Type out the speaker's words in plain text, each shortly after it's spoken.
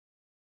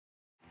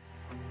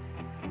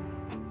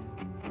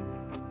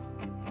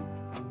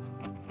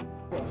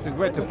It's a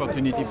great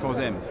opportunity for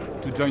them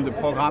to join the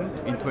program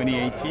in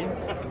 2018,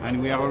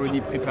 and we are already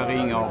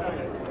preparing our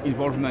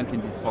involvement in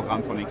this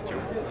program for next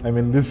year. I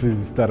mean, this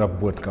is Startup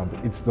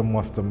Bootcamp. It's the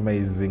most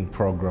amazing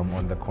program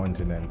on the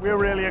continent. We're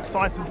really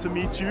excited to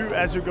meet you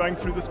as you're going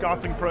through the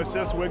scouting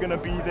process. We're going to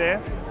be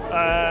there.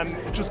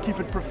 Just keep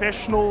it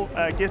professional,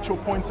 get your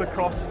points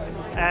across,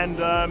 and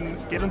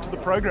get into the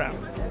program.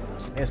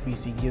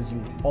 SBC gives you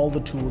all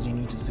the tools you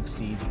need to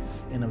succeed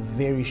in a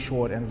very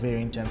short and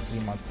very intense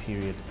 3-month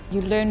period.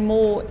 You learn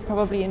more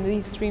probably in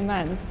these 3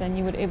 months than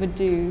you would ever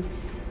do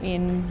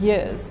in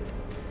years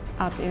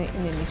out in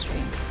the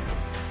industry.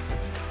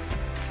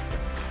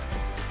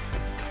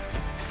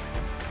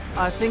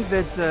 I think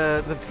that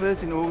the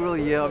first inaugural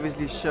year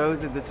obviously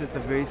shows that this is a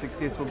very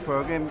successful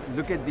program.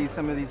 Look at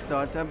some of these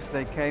startups.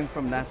 They came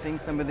from nothing.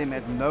 Some of them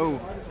had no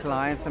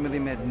clients, some of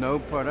them had no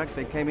product.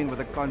 They came in with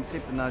a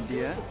concept, an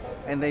idea,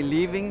 and they're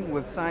leaving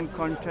with signed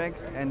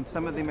contracts, and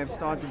some of them have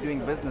started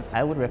doing business.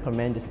 I would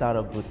recommend the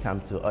Startup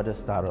Bootcamp to other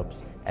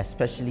startups,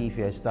 especially if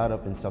you're a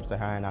startup in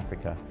sub-Saharan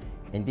Africa.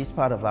 In this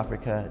part of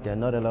Africa, there are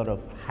not a lot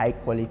of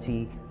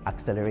high-quality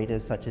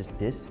accelerators such as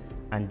this,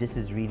 and this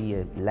is really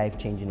a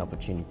life-changing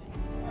opportunity.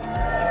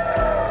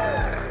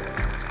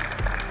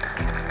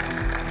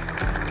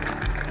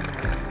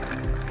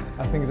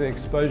 I think the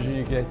exposure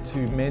you get to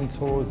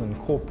mentors and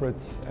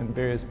corporates and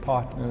various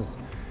partners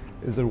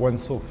is a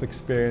once-off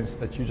experience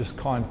that you just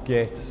can't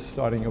get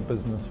starting your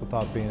business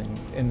without being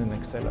in an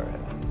accelerator.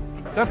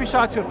 Don't be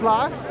shy to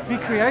apply, be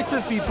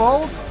creative, be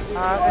bold,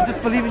 and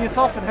just believe in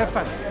yourself and have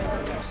fun.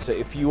 So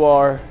if you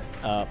are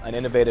an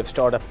innovative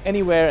startup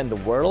anywhere in the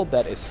world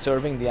that is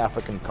serving the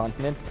African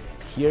continent,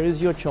 here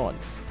is your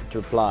chance to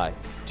apply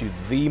to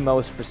the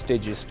most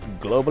prestigious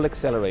global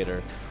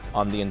accelerator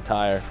on the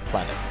entire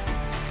planet.